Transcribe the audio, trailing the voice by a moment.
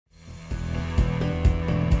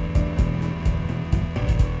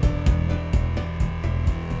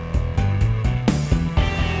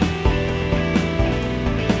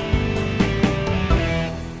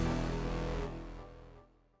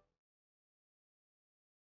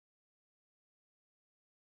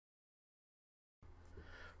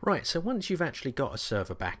Right, so once you've actually got a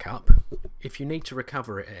server backup, if you need to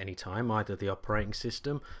recover it at any time, either the operating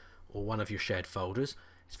system or one of your shared folders,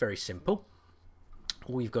 it's very simple.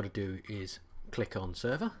 All you've got to do is click on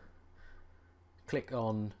Server, click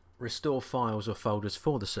on Restore Files or Folders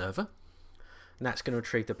for the server, and that's going to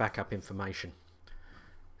retrieve the backup information.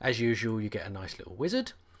 As usual, you get a nice little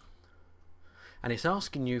wizard, and it's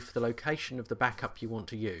asking you for the location of the backup you want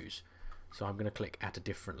to use. So I'm going to click At a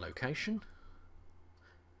Different Location,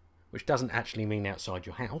 which doesn't actually mean outside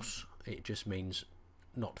your house, it just means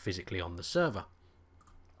not physically on the server.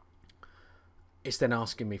 It's then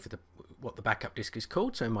asking me for what the backup disk is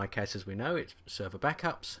called, so in my case, as we know, it's Server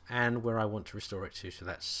Backups, and where I want to restore it to, so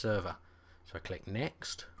that's Server. So I click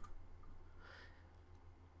Next,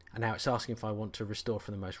 and now it's asking if I want to restore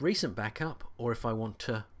from the most recent backup or if I want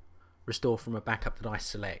to restore from a backup that I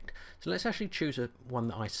select. So let's actually choose one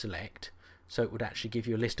that I select. So it would actually give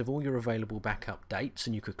you a list of all your available backup dates,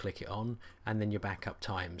 and you could click it on, and then your backup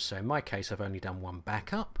times. So in my case, I've only done one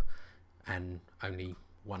backup and only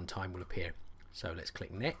one time will appear. So let's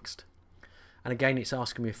click Next. And again, it's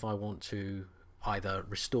asking me if I want to either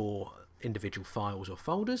restore individual files or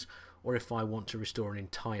folders, or if I want to restore an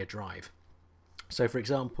entire drive. So for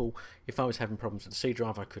example, if I was having problems with the C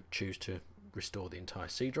drive, I could choose to restore the entire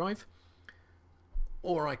C drive,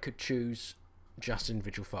 or I could choose just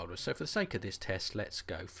individual folders. So for the sake of this test, let's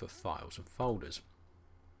go for files and folders.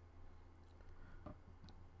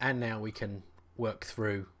 And now we can work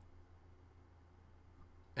through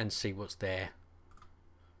and see what's there.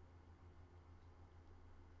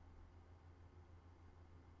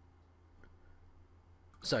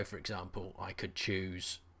 So for example, I could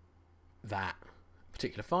choose that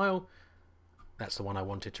particular file. That's the one I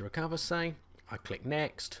wanted to recover, say. I click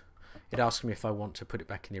Next. It asks me if I want to put it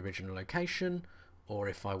back in the original location or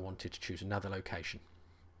if I wanted to choose another location.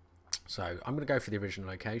 So I'm going to go for the original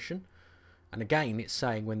location. And again, it's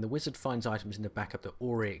saying when the wizard finds items in the backup that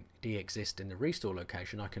already exist in the restore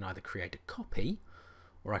location, I can either create a copy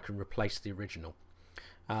or I can replace the original.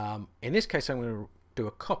 In this case, I'm going to do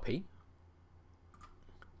a copy.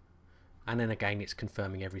 And then again, it's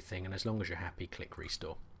confirming everything. And as long as you're happy, click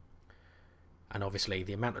Restore. And obviously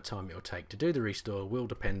the amount of time it will take to do the restore will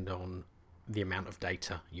depend on the amount of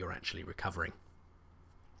data you're actually recovering.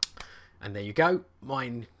 And there you go,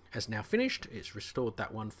 mine has now finished. It's restored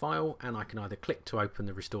that one file, and I can either click to open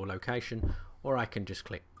the restore location or I can just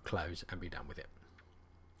click close and be done with it.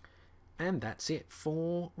 And that's it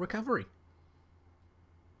for recovery.